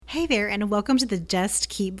Hey there, and welcome to the Just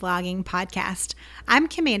Keep Blogging podcast. I'm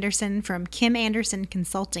Kim Anderson from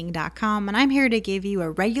KimAndersonConsulting.com, and I'm here to give you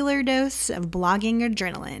a regular dose of blogging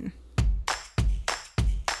adrenaline.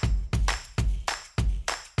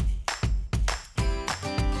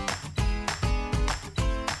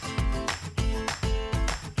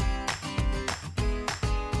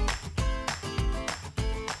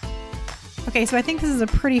 Okay, so I think this is a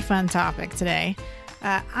pretty fun topic today.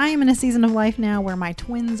 I am in a season of life now where my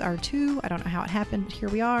twins are 2. I don't know how it happened, but here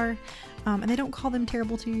we are. And they don't call them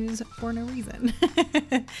terrible 2s for no reason.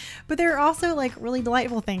 But there are also really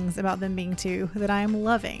delightful things about them being 2 that I am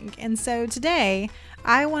loving. And so today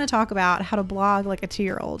I want to talk about how to blog like a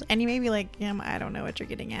 2-year-old. And you may be like, I don't know what you're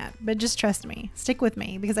getting at, but just trust me, stick with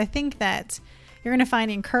me, because I think that you're going to find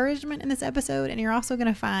encouragement in this episode, and you're also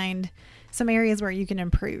going to find some areas where you can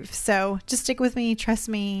improve. So just stick with me, trust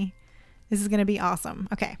me. This is going to be awesome.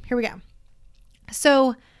 Okay, here we go.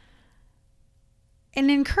 So, in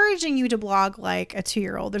encouraging you to blog like a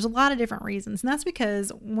 2-year-old, there's a lot of different reasons. And that's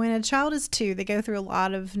because when a child is 2, they go through a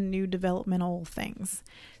lot of new developmental things.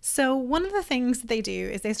 So, one of the things that they do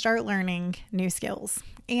is they start learning new skills.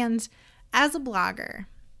 And as a blogger,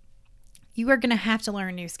 you are going to have to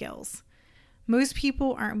learn new skills. Most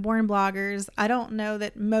people aren't born bloggers. I don't know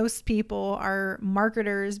that most people are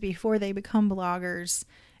marketers before they become bloggers.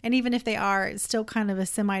 And even if they are, it's still kind of a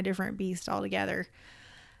semi-different beast altogether.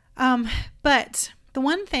 But the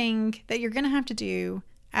one thing that you're going to have to do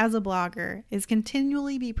as a blogger is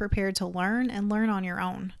continually be prepared to learn and learn on your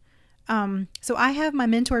own. So I have my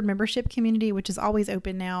mentored membership community, which is always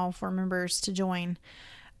open now for members to join.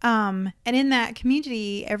 And in that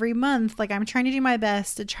community, every month, I'm trying to do my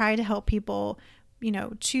best to try to help people,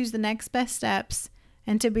 choose the next best steps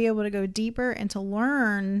and to be able to go deeper and to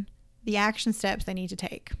learn the action steps they need to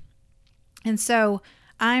take. And so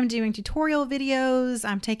I'm doing tutorial videos.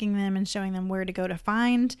 I'm taking them and showing them where to go to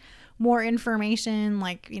find more information.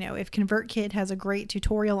 If ConvertKit has a great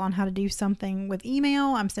tutorial on how to do something with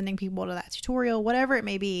email, I'm sending people to that tutorial, whatever it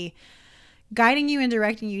may be, guiding you and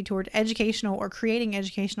directing you toward educational or creating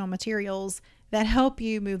educational materials that help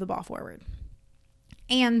you move the ball forward.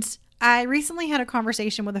 And I recently had a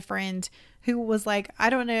conversation with a friend who was like, I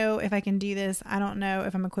don't know if I can do this. I don't know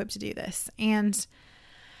if I'm equipped to do this. And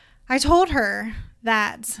I told her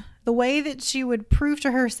that the way that she would prove to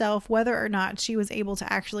herself whether or not she was able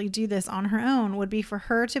to actually do this on her own would be for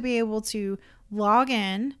her to be able to log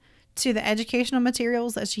in to the educational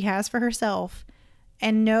materials that she has for herself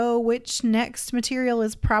and know which next material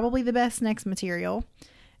is probably the best next material,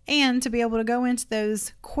 and to be able to go into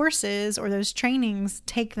those courses or those trainings,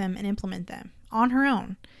 take them and implement them on her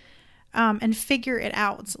own, and figure it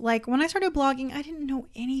out. When I started blogging, I didn't know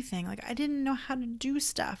anything. I didn't know how to do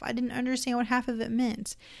stuff. I didn't understand what half of it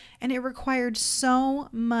meant. And it required so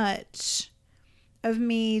much of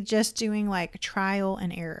me just doing trial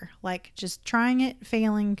and error, just trying it,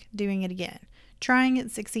 failing, doing it again, trying it,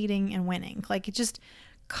 succeeding, and winning. It's just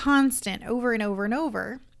constant over and over and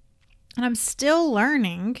over. And I'm still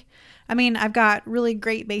learning. I've got really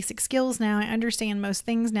great basic skills now. I understand most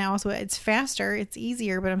things now, so it's faster, it's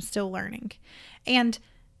easier, but I'm still learning. And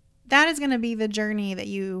that is going to be the journey that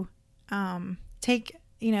you take,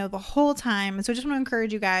 the whole time. And so I just want to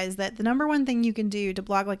encourage you guys that the number one thing you can do to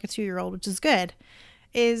blog like a 2-year-old, which is good,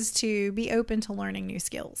 is to be open to learning new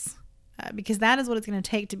skills, because that is what it's going to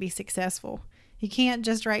take to be successful. You can't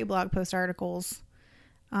just write blog post articles.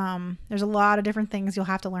 There's a lot of different things you'll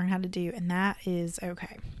have to learn how to do, and that is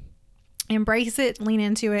okay. Embrace it, lean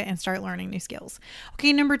into it, and start learning new skills.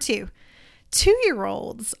 Okay, number 2,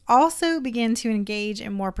 2-year-olds also begin to engage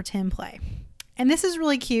in more pretend play. And this is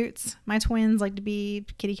really cute. My twins like to be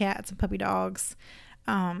kitty cats and puppy dogs.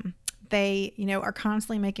 They, are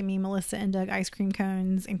constantly making me Melissa and Doug ice cream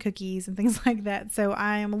cones and cookies and things like that. So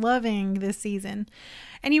I am loving this season.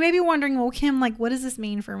 And you may be wondering, well, Kim, what does this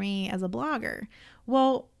mean for me as a blogger?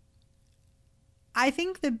 Well, I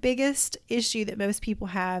think the biggest issue that most people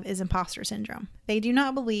have is imposter syndrome. They do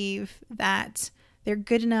not believe that they're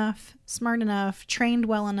good enough, smart enough, trained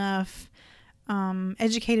well enough,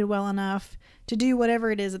 educated well enough to do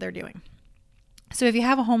whatever it is that they're doing. So if you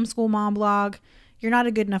have a homeschool mom blog, you're not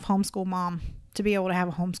a good enough homeschool mom to be able to have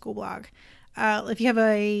a homeschool blog. If you have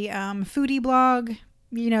a foodie blog,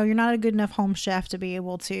 you're not a good enough home chef to be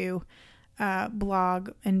able to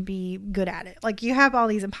blog and be good at it. You have all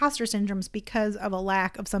these imposter syndromes because of a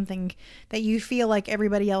lack of something that you feel like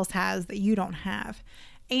everybody else has that you don't have.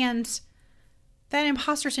 And that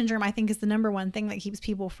imposter syndrome, I think, is the number one thing that keeps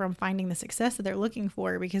people from finding the success that they're looking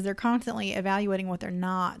for, because they're constantly evaluating what they're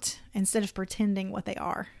not instead of pretending what they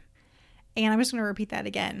are. And I'm just going to repeat that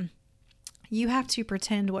again. you have to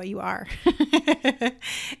pretend what you are,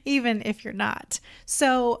 even if you're not.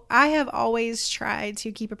 So I have always tried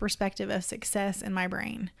to keep a perspective of success in my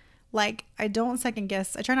brain. Like, I don't second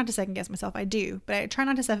guess. I try not to second guess myself. I do, but I try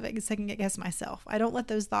not to second guess myself. I don't let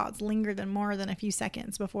those thoughts linger more than a few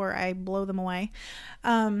seconds before I blow them away.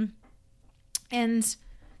 And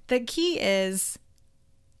the key is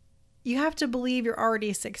you have to believe you're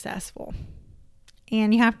already successful,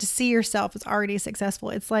 and you have to see yourself as already successful.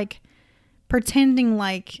 It's like pretending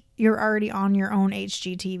like you're already on your own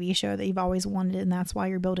HGTV show that you've always wanted, and that's why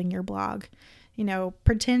you're building your blog. You know,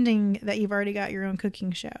 pretending that you've already got your own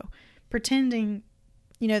cooking show, pretending,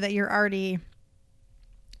 that you're already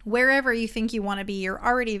wherever you think you want to be, you're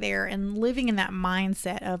already there, and living in that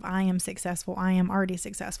mindset of I am successful. I am already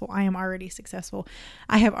successful. I am already successful.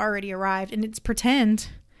 I have already arrived. And it's pretend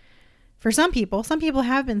for some people. Some people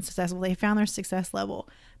have been successful. They found their success level.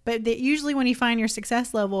 But usually when you find your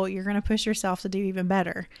success level, you're going to push yourself to do even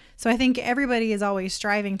better. So I think everybody is always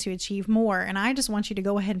striving to achieve more. And I just want you to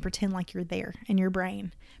go ahead and pretend like you're there in your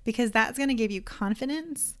brain, because that's going to give you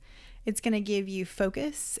confidence. It's going to give you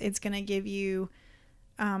focus. It's going to give you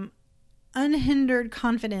unhindered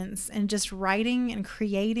confidence in just writing and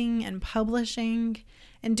creating and publishing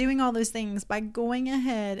and doing all those things by going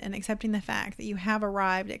ahead and accepting the fact that you have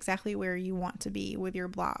arrived exactly where you want to be with your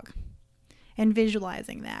blog. And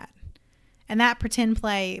visualizing that. And that pretend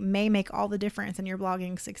play may make all the difference in your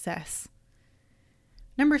blogging success.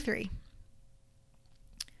 Number 3.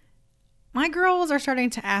 My girls are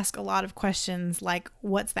starting to ask a lot of questions like,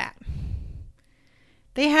 what's that?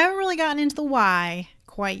 They haven't really gotten into the why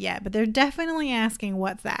quite yet, but they're definitely asking,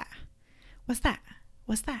 what's that? What's that?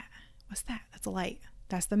 What's that? What's that? That's a light.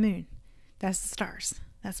 That's the moon. That's the stars.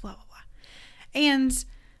 That's blah, blah, blah. And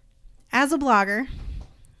as a blogger,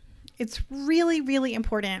 it's really, really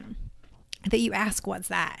important that you ask what's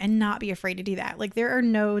that and not be afraid to do that. Like, there are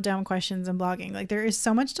no dumb questions in blogging. Like, there is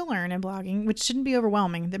so much to learn in blogging, which shouldn't be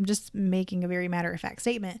overwhelming. I'm just making a very matter-of-fact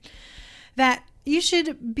statement that you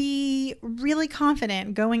should be really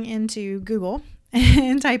confident going into Google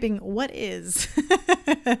and typing what is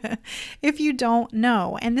if you don't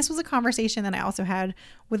know. And this was a conversation that I also had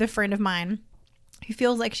with a friend of mine who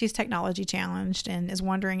feels like she's technology challenged and is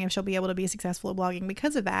wondering if she'll be able to be successful at blogging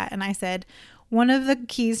because of that. And I said, one of the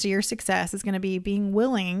keys to your success is going to be being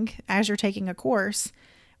willing, as you're taking a course,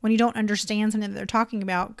 when you don't understand something that they're talking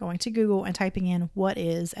about, going to Google and typing in what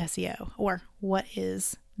is SEO, or what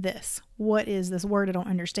is this? What is this word I don't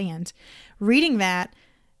understand? Reading that.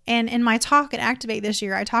 And in my talk at Activate this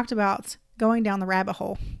year, I talked about going down the rabbit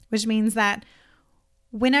hole, which means that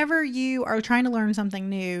whenever you are trying to learn something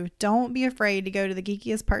new, don't be afraid to go to the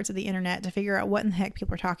geekiest parts of the internet to figure out what in the heck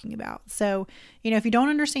people are talking about. So, if you don't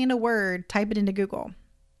understand a word, type it into Google.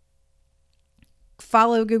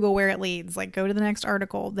 Follow Google where it leads. Like, go to the next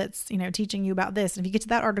article that's, teaching you about this. And if you get to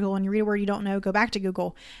that article and you read a word you don't know, go back to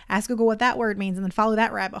Google, ask Google what that word means, and then follow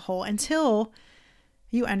that rabbit hole until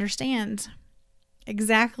you understand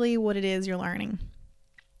exactly what it is you're learning.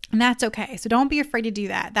 And that's okay. So don't be afraid to do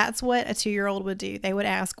that. That's what a 2-year-old would do. They would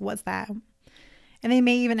ask, what's that? And they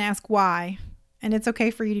may even ask why. And it's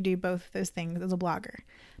okay for you to do both of those things as a blogger.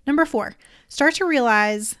 Number 4, start to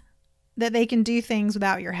realize that they can do things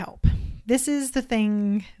without your help. This is the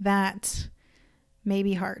thing that may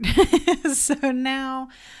be hard. So now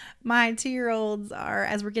my 2-year-olds are,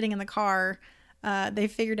 as we're getting in the car, they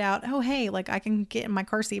figured out, oh, hey, like I can get in my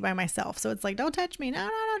car seat by myself. So it's like, don't touch me. No,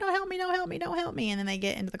 don't help me. Don't help me. Don't help me. And then they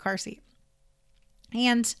get into the car seat.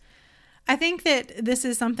 And I think that this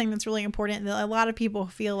is something that's really important, that a lot of people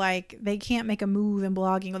feel like they can't make a move in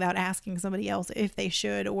blogging without asking somebody else if they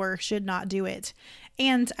should or should not do it.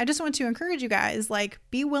 And I just want to encourage you guys, like,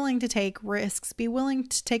 be willing to take risks, be willing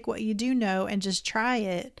to take what you do know and just try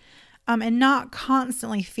it, and not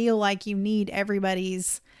constantly feel like you need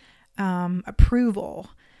everybody's approval,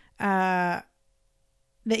 that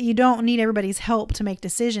you don't need everybody's help to make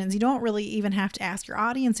decisions. You don't really even have to ask your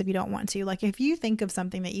audience if you don't want to. Like, if you think of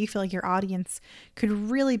something that you feel like your audience could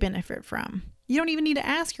really benefit from, you don't even need to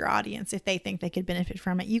ask your audience if they think they could benefit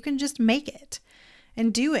from it. You can just make it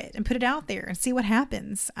and do it and put it out there and see what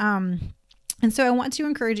happens. And so I want to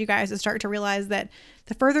encourage you guys to start to realize that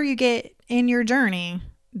the further you get in your journey,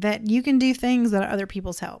 that you can do things without other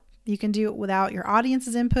people's help. You can do it without your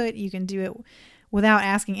audience's input. You can do it without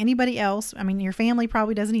asking anybody else. I mean, your family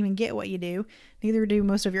probably doesn't even get what you do. Neither do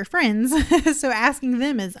most of your friends. So asking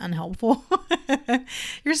them is unhelpful.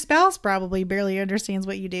 Your spouse probably barely understands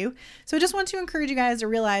what you do. So I just want to encourage you guys to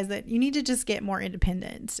realize that you need to just get more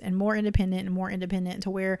independent and more independent and more independent to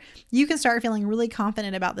where you can start feeling really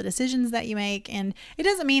confident about the decisions that you make. And it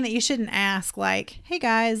doesn't mean that you shouldn't ask like, hey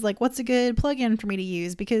guys, like what's a good plugin for me to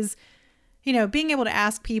use? Because being able to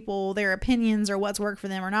ask people their opinions or what's worked for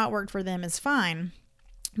them or not worked for them is fine.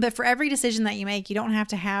 But for every decision that you make, you don't have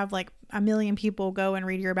to have like a million people go and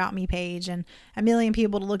read your About Me page and a million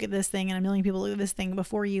people to look at this thing and a million people look at this thing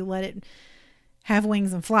before you let it have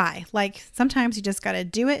wings and fly. Like sometimes you just got to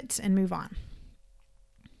do it and move on.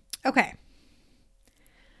 Okay.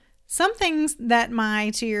 Some things that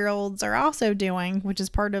my 2-year-olds are also doing, which is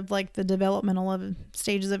part of like the developmental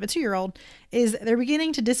stages of a 2-year-old, is they're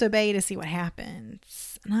beginning to disobey to see what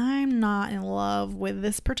happens. And I'm not in love with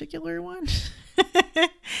this particular one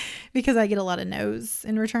because I get a lot of no's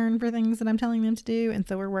in return for things that I'm telling them to do. And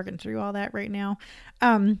so we're working through all that right now.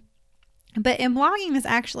 But in blogging, this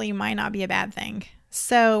actually might not be a bad thing.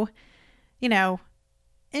 So,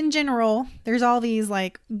 in general, there's all these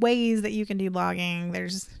like ways that you can do blogging.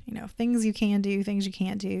 There's, things you can do, things you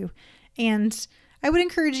can't do. And I would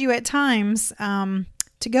encourage you at times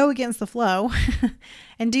to go against the flow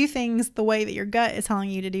and do things the way that your gut is telling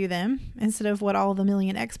you to do them instead of what all the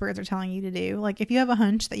million experts are telling you to do. Like if you have a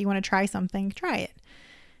hunch that you want to try something, try it.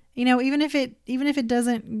 Even if it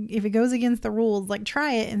goes against the rules, like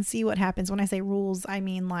try it and see what happens. When I say rules, I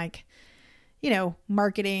mean like,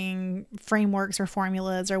 marketing frameworks or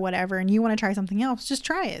formulas or whatever, and you want to try something else, just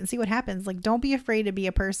try it and see what happens. Like, don't be afraid to be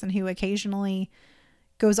a person who occasionally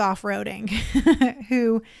goes off-roading,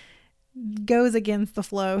 who goes against the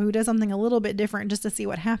flow, who does something a little bit different just to see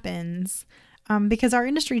what happens. Because our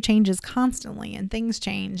industry changes constantly and things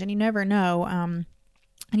change and you never know. And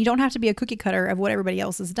you don't have to be a cookie cutter of what everybody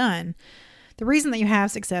else has done. The reason that you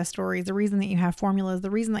have success stories, the reason that you have formulas,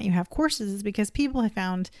 the reason that you have courses is because people have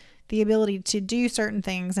found the ability to do certain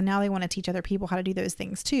things and now they want to teach other people how to do those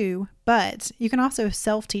things too. But you can also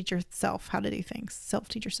self-teach yourself how to do things.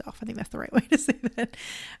 Self-teach yourself. I think that's the right way to say that.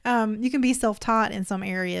 You can be self-taught in some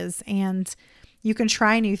areas and you can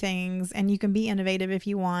try new things and you can be innovative if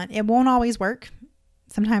you want. It won't always work.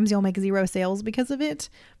 Sometimes you'll make 0 sales because of it,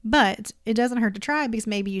 but it doesn't hurt to try because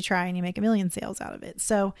maybe you try and you make 1 million sales out of it.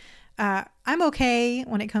 So I'm okay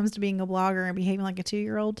when it comes to being a blogger and behaving like a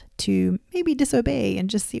 2-year-old to maybe disobey and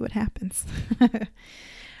just see what happens.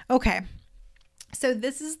 Okay. So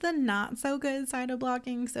this is the not so good side of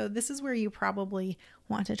blogging. So this is where you probably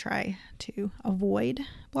want to try to avoid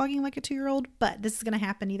blogging like a 2-year-old, but this is going to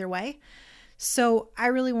happen either way. So I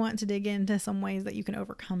really want to dig into some ways that you can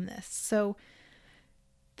overcome this. So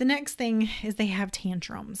the next thing is they have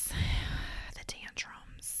tantrums. The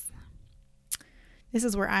tantrums. This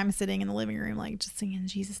is where I'm sitting in the living room, like just singing,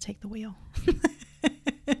 Jesus, take the wheel.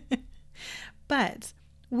 But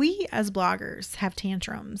we as bloggers have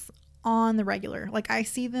tantrums on the regular. Like I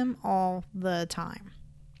see them all the time.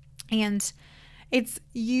 And it's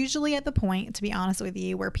usually at the point, to be honest with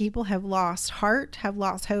you, where people have lost heart, have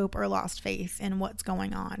lost hope, or lost faith in what's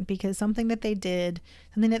going on because something that they did,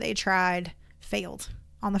 something that they tried, failed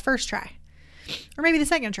on the first try, or maybe the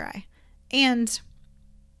second try. And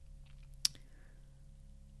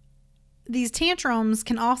these tantrums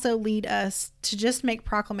can also lead us to just make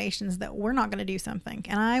proclamations that we're not going to do something.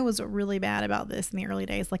 And I was really bad about this in the early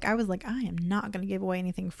days. Like I was like, I am not going to give away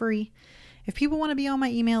anything free. If people want to be on my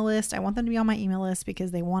email list, I want them to be on my email list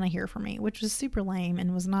because they want to hear from me, which was super lame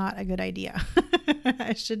and was not a good idea.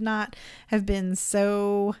 I should not have been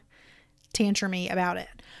so tantrumy about it.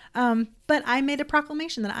 But I made a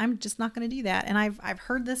proclamation that I'm just not going to do that. And I've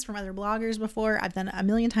heard this from other bloggers before. I've done it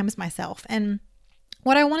 1,000,000 times myself. And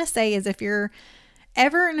what I want to say is if you're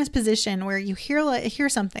ever in this position where you hear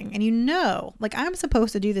something and like I'm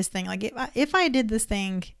supposed to do this thing, like if I did this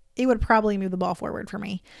thing, it would probably move the ball forward for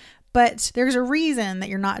me. But there's a reason that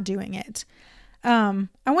you're not doing it. I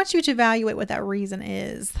want you to evaluate what that reason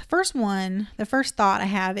is. The first thought I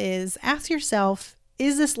have is ask yourself,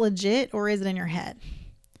 is this legit or is it in your head?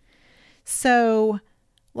 So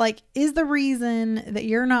like, is the reason that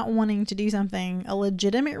you're not wanting to do something a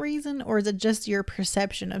legitimate reason, or is it just your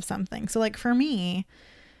perception of something? So like for me,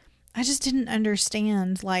 I just didn't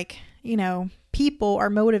understand, like, people are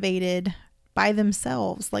motivated by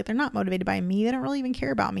themselves. Like they're not motivated by me. They don't really even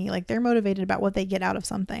care about me. Like they're motivated about what they get out of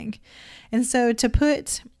something. And so to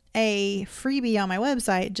put a freebie on my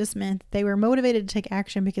website just meant they were motivated to take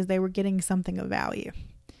action because they were getting something of value.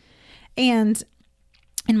 And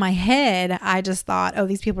in my head, I just thought, oh,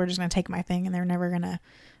 these people are just going to take my thing and they're never going to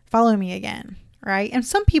follow me again. right? And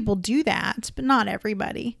some people do that, but not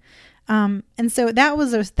everybody. And so that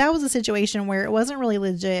was a situation where it wasn't really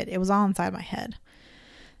legit. It was all inside my head.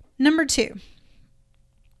 Number 2,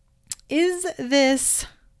 is this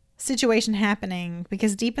situation happening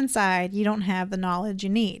because deep inside you don't have the knowledge you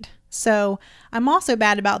need? So I'm also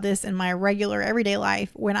bad about this in my regular everyday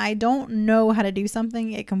life. When I don't know how to do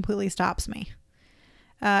something, it completely stops me.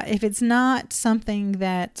 If it's not something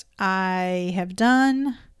that I have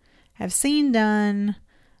done, have seen done,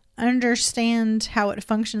 understand how it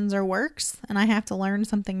functions or works, and I have to learn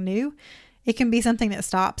something new, it can be something that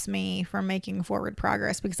stops me from making forward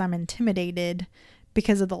progress because I'm intimidated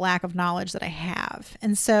because of the lack of knowledge that I have.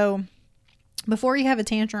 And so before you have a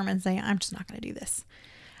tantrum and say, I'm just not going to do this,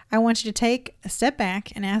 I want you to take a step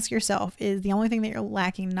back and ask yourself, is the only thing that you're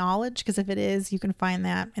lacking knowledge? Because if it is, you can find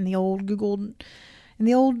that in the old Google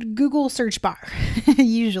search bar,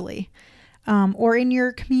 usually, or in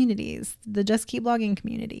your communities, the Just Keep Blogging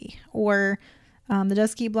community, or the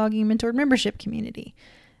Just Keep Blogging Mentored Membership community.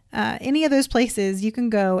 Any of those places, you can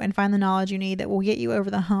go and find the knowledge you need that will get you over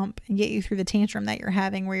the hump and get you through the tantrum that you're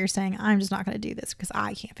having where you're saying, I'm just not going to do this because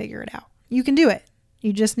I can't figure it out. You can do it.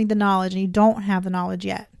 You just need the knowledge, and you don't have the knowledge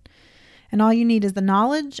yet. And all you need is the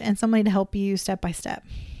knowledge and somebody to help you step by step.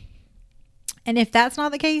 And if that's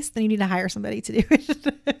not the case, then you need to hire somebody to do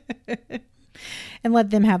it and let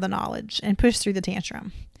them have the knowledge and push through the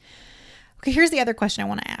tantrum. Okay, here's the other question I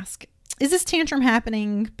want to ask. Is this tantrum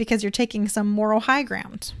happening because you're taking some moral high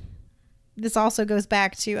ground? This also goes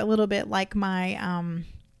back to a little bit like my,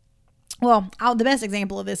 the best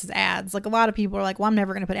example of this is ads. Like a lot of people are like, well, I'm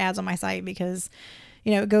never going to put ads on my site because,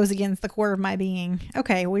 it goes against the core of my being.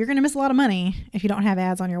 Okay, well, you're going to miss a lot of money if you don't have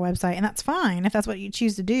ads on your website, and that's fine if that's what you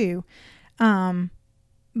choose to do.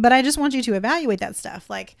 But I just want you to evaluate that stuff.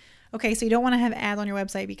 Like, okay, so you don't want to have ads on your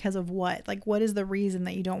website because of what? Like, what is the reason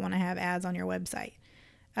that you don't want to have ads on your website?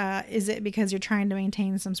 Is it because you're trying to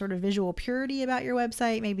maintain some sort of visual purity about your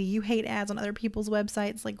website? Maybe you hate ads on other people's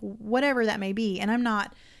websites, like whatever that may be. And I'm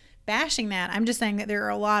not bashing that. I'm just saying that there are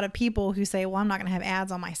a lot of people who say, well, I'm not going to have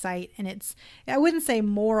ads on my site. And I wouldn't say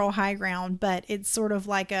moral high ground, but it's sort of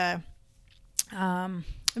like a,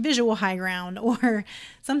 visual high ground or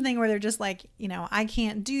something where they're just like, I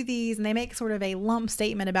can't do these. And they make sort of a lump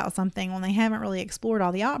statement about something when they haven't really explored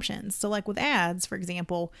all the options. So like with ads, for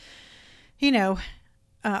example,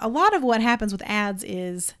 a lot of what happens with ads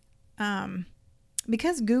is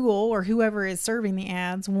because Google or whoever is serving the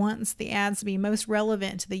ads wants the ads to be most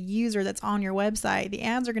relevant to the user that's on your website, the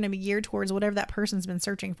ads are going to be geared towards whatever that person's been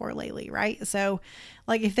searching for lately, right? So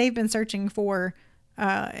like if they've been searching for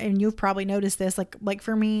and you've probably noticed this, like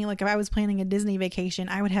for me, like if I was planning a Disney vacation,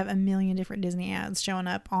 I would have a million different Disney ads showing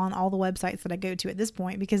up on all the websites that I go to at this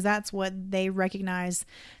point, because that's what they recognize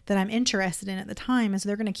that I'm interested in at the time. And so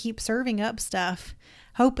they're going to keep serving up stuff,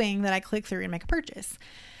 hoping that I click through and make a purchase.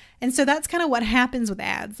 And so that's kind of what happens with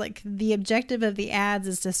ads. Like the objective of the ads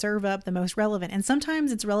is to serve up the most relevant. And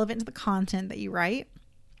sometimes it's relevant to the content that you write.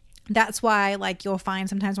 That's why, like, you'll find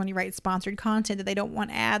sometimes when you write sponsored content that they don't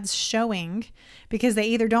want ads showing because they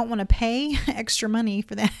either don't want to pay extra money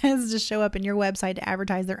for the ads to show up in your website to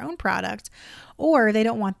advertise their own product, or they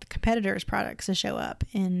don't want the competitors' products to show up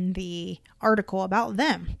in the article about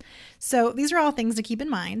them. So these are all things to keep in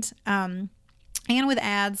mind. And with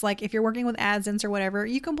ads, like if you're working with AdSense or whatever,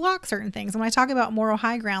 you can block certain things. And when I talk about moral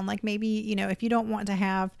high ground, like maybe, if you don't want to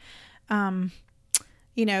have,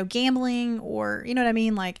 gambling or, you know what I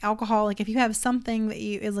mean? Like alcohol, like if you have something that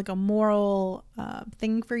is like a moral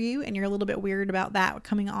thing for you and you're a little bit weird about that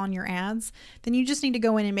coming on your ads, then you just need to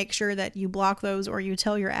go in and make sure that you block those, or you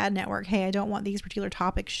tell your ad network, hey, I don't want these particular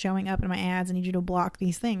topics showing up in my ads. I need you to block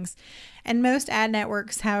these things. And most ad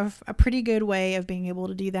networks have a pretty good way of being able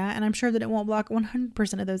to do that. And I'm sure that it won't block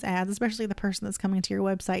 100% of those ads, especially the person that's coming to your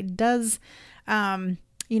website does,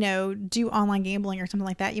 do online gambling or something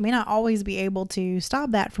like that. You may not always be able to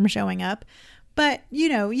stop that from showing up, but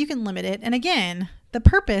you can limit it. And again, the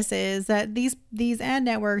purpose is that these ad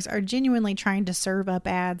networks are genuinely trying to serve up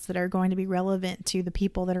ads that are going to be relevant to the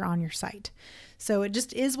people that are on your site. So it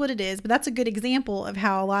just is what it is. But that's a good example of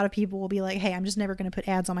how a lot of people will be like, hey, I'm just never going to put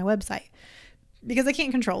ads on my website because I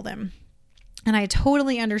can't control them. And I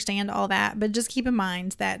totally understand all that, but just keep in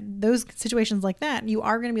mind that those situations like that, you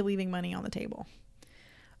are going to be leaving money on the table.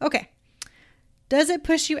 Okay. Does it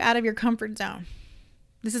push you out of your comfort zone?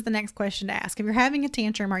 This is the next question to ask. If you're having a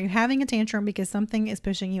tantrum, are you having a tantrum because something is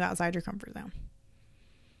pushing you outside your comfort zone?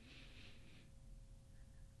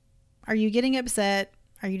 Are you getting upset?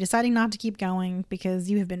 Are you deciding not to keep going because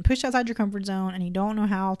you have been pushed outside your comfort zone and you don't know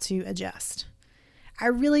how to adjust? I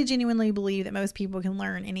really genuinely believe that most people can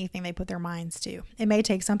learn anything they put their minds to. It may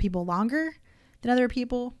take some people longer than other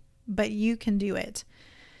people, but you can do it.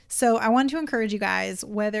 So I want to encourage you guys,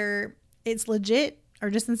 whether it's legit or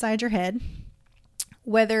just inside your head,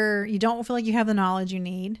 whether you don't feel like you have the knowledge you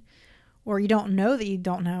need, or you don't know that you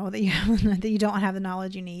don't know that you don't have the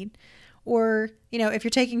knowledge you need, or, if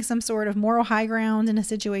you're taking some sort of moral high ground in a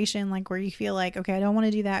situation, like where you feel like, okay, I don't want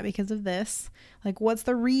to do that because of this. Like, what's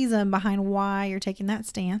the reason behind why you're taking that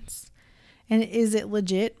stance? And is it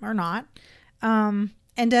legit or not?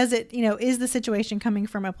 And does it, is the situation coming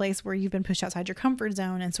from a place where you've been pushed outside your comfort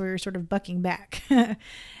zone, and so you're sort of bucking back?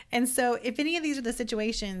 And so if any of these are the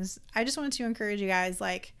situations, I just wanted to encourage you guys,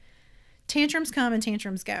 like, tantrums come and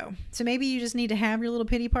tantrums go. So maybe you just need to have your little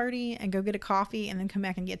pity party and go get a coffee and then come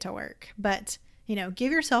back and get to work. But,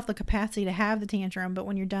 give yourself the capacity to have the tantrum, but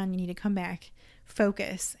when you're done, you need to come back,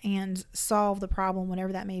 focus, and solve the problem,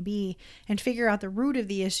 whatever that may be, and figure out the root of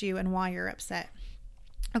the issue and why you're upset.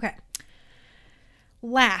 Okay.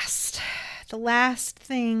 The last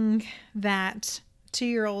thing that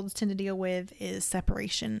 2-year-olds tend to deal with is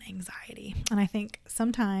separation anxiety. And I think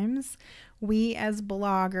sometimes we as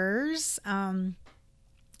bloggers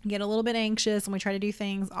get a little bit anxious and we try to do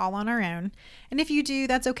things all on our own. And if you do,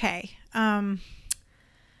 that's okay.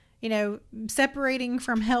 Separating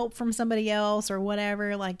from help from somebody else or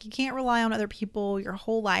whatever, like, you can't rely on other people your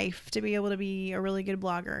whole life to be able to be a really good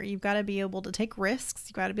blogger. You've got to be able to take risks.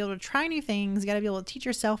 You've got to be able to try new things. You got to be able to teach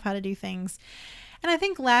yourself how to do things. And I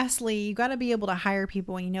think lastly, you got to be able to hire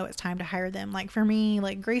people when it's time to hire them. Like, for me,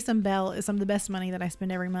 like, Grayson Bell is some of the best money that I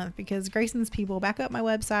spend every month, because Grayson's people back up my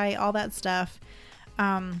website, all that stuff,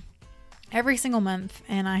 every single month.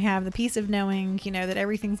 And I have the peace of knowing, that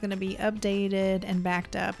everything's going to be updated and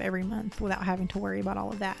backed up every month without having to worry about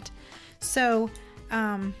all of that. So,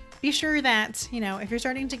 be sure that, if you're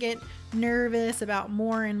starting to get nervous about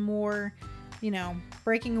more and more,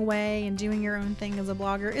 breaking away and doing your own thing as a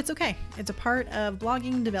blogger, it's okay. It's a part of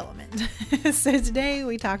blogging development. So today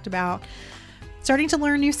we talked about starting to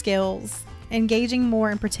learn new skills, engaging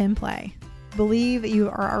more in pretend play, believe that you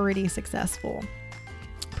are already successful,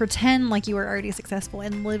 pretend like you are already successful,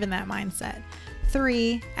 and live in that mindset.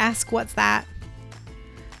 3, ask what's that.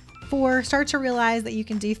 4, start to realize that you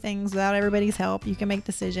can do things without everybody's help. You can make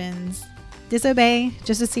decisions. Disobey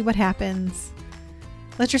just to see what happens.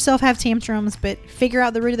 Let yourself have tantrums, but figure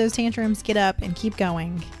out the root of those tantrums, get up, and keep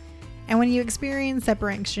going. And when you experience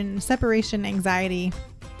separation anxiety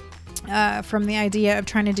from the idea of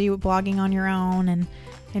trying to do blogging on your own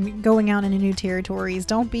and going out into new territories,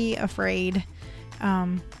 don't be afraid.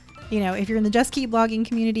 If you're in the Just Keep Blogging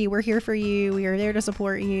community, we're here for you. We are there to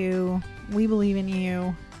support you. We believe in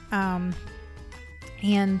you. And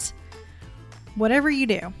whatever you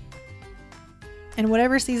do, and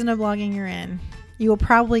whatever season of blogging you're in, you will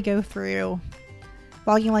probably go through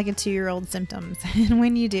blogging like a 2-year-old symptoms. And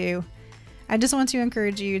when you do, I just want to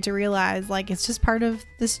encourage you to realize, like, it's just part of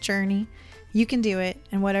this journey. You can do it.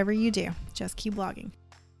 And whatever you do, just keep blogging.